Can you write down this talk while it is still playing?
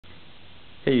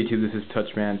Hey YouTube, this is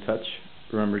Touchman Touch.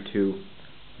 Remember to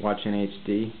watch in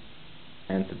HD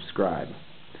and subscribe.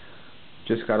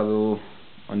 Just got a little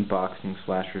unboxing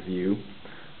 / review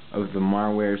of the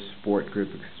Marware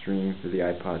SportGrip Extreme for the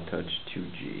iPod Touch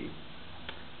 2G.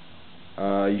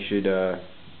 You should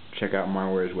check out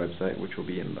Marware's website, which will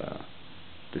be in the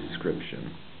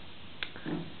description.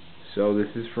 So this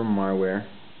is from Marware.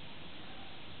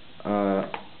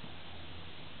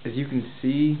 As you can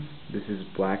see, this is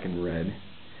black and red.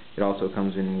 It also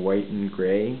comes in white and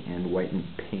gray and white and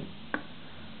pink.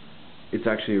 It's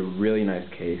actually a really nice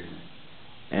case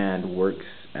and works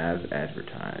as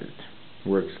advertised.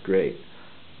 Works great.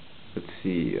 Let's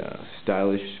see,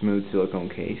 stylish smooth silicone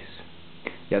case.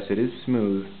 Yes, it is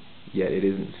smooth, yet it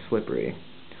isn't slippery.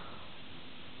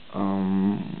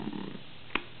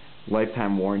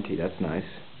 Lifetime warranty, that's nice.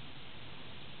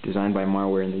 Designed by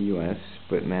Marware in the US,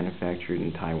 but manufactured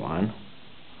in Taiwan.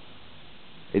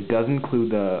 It does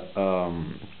include a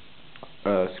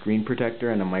screen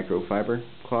protector and a microfiber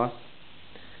cloth.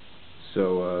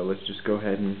 So let's just go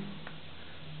ahead and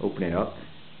open it up.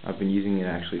 I've been using it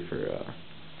actually for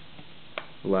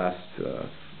the last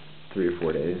 3 or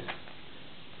 4 days,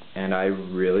 and I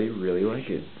really like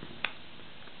it.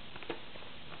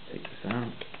 Take this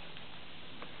out.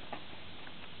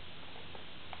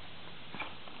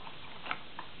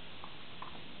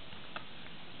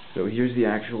 So here's the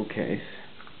actual case.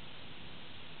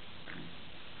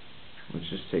 Let's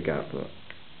just take out the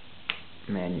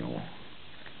manual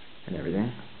and everything.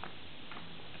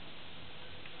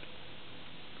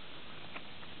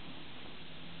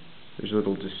 There's a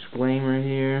little disclaimer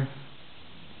here.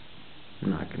 I'm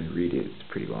not going to read it, it's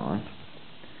pretty long.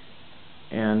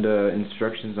 And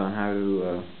instructions on how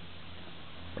to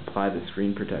apply the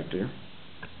screen protector.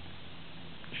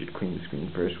 You should clean the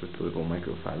screen first with the little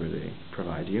microfiber they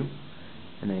provide you,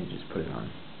 and then you just put it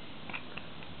on.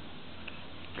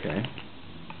 Okay.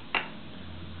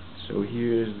 So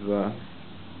here's the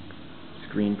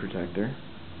screen protector.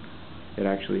 It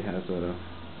actually has a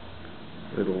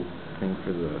little thing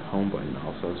for the home button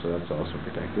also, so that's also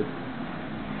protected.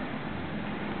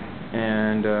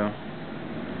 And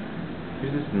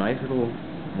here's this nice little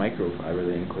microfiber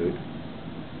they include.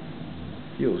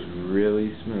 Feels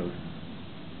really smooth.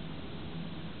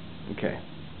 Okay.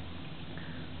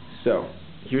 So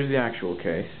here's the actual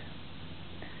case.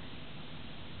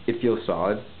 It feels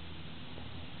solid.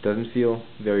 Doesn't feel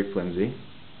very flimsy.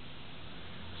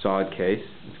 Solid case.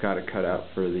 It's got a cutout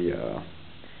for the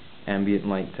ambient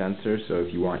light sensor, so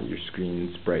if you want, your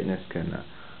screen's brightness can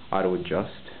auto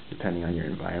adjust depending on your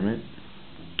environment.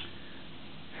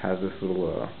 Has this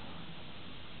little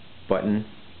button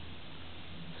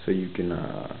so you can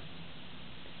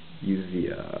use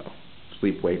the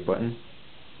sleep wake button.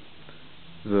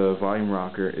 The volume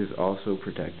rocker is also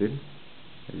protected,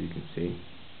 as you can see.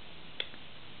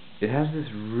 It has this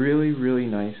really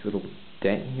nice little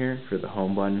dent here for the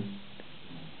home button,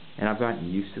 and I've gotten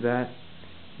used to that.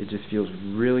 It just feels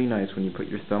really nice when you put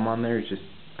your thumb on there. It's just,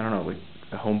 I don't know, like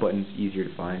the home button's easier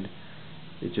to find.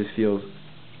 It just feels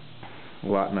a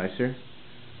lot nicer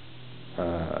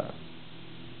to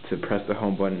press the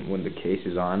home button when the case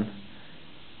is on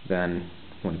than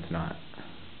when it's not.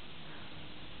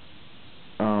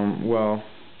 Well,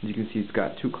 you can see it's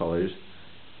got two colors,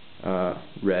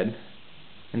 red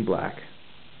and black.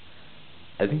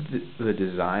 I think the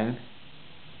design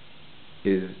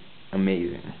is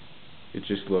amazing. It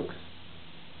just looks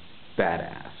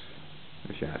badass,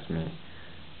 if you ask me.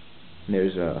 And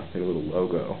there's a little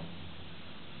logo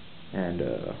and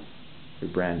the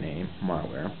brand name,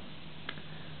 Marware.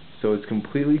 So it's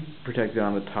completely protected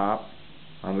on the top,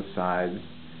 on the sides,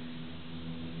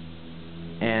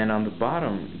 and on the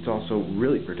bottom it's also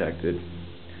really protected.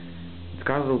 It's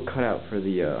got a little cutout for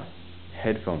the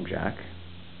headphone jack.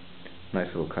 Nice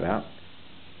little cutout.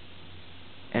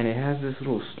 And it has this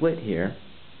little slit here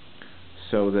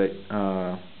so that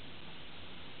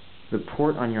the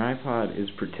port on your iPod is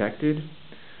protected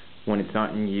when it's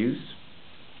not in use,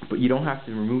 but you don't have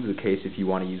to remove the case if you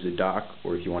want to use a dock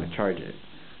or if you want to charge it.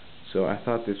 So I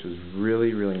thought this was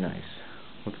really nice.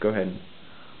 Let's go ahead and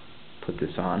put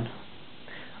this on.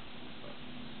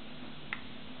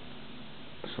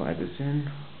 Slide this in.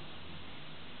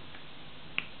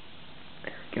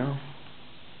 There we go.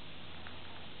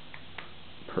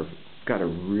 Perfect. It's got a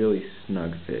really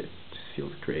snug fit. Just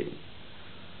feels great.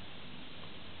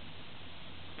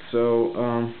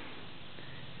 So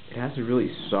it has a really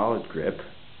solid grip.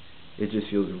 It just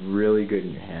feels really good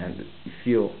in your hand. You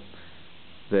feel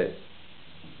that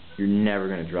you're never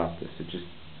going to drop this. It just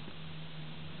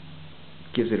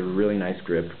gives it a really nice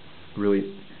grip,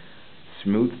 really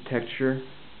smooth texture,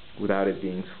 without it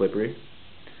being slippery.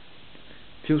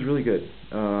 Feels really good.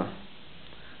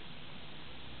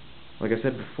 Like I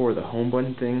said before, the home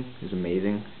button thing is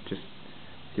amazing. Just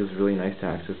feels really nice to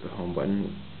access the home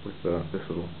button with this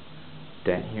little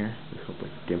dent here, this little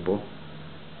like dimple.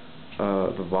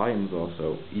 The volume is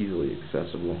also easily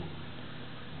accessible.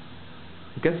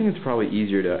 I'm guessing it's probably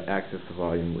easier to access the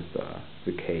volume with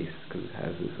the case because it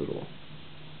has this little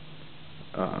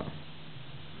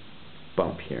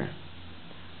bump here.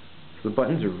 So the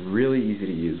buttons are really easy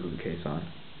to use with the case on.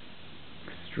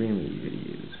 Extremely easy to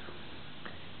use.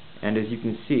 And as you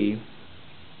can see,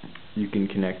 you can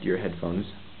connect your headphones,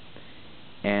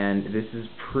 and this is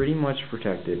pretty much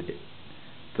protected,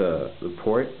 the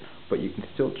port, but you can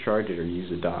still charge it or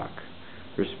use a dock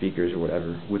for speakers or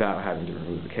whatever without having to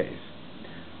remove the case.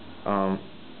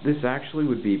 This actually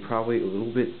would be probably a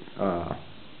little bit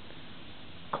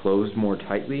closed more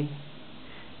tightly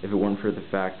if it weren't for the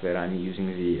fact that I'm using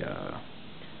the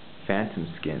Phantom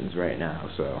skins right now,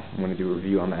 so I'm going to do a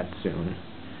review on that soon.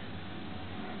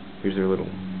 Here's their little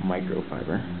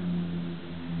microfiber.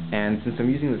 And since I'm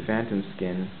using the Phantom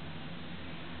skin,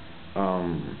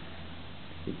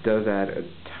 it does add a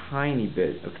tiny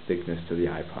bit of thickness to the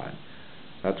iPod.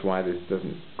 That's why this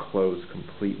doesn't close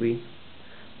completely.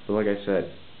 But like I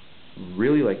said,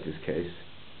 really like this case.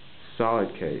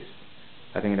 Solid case.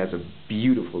 I think it has a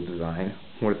beautiful design.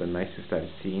 One of the nicest I've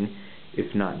seen,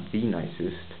 if not the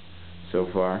nicest so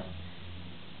far.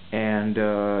 And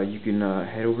you can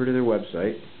head over to their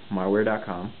website,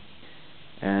 Marware.com,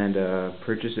 and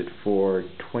purchase it for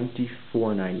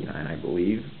 $24.99, I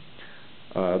believe.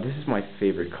 This is my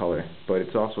favorite color, but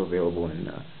it's also available in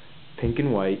pink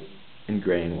and white and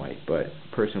gray and white. But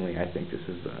personally, I think this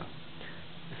is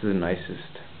the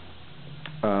nicest.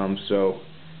 So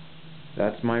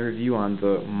that's my review on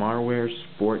the Marware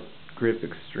SportGrip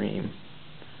Extreme.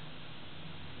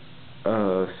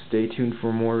 Stay tuned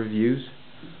for more reviews.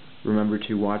 Remember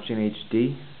to watch in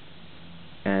HD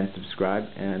and subscribe,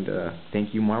 and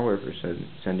thank you Marware for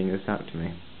sending this out to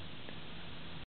me.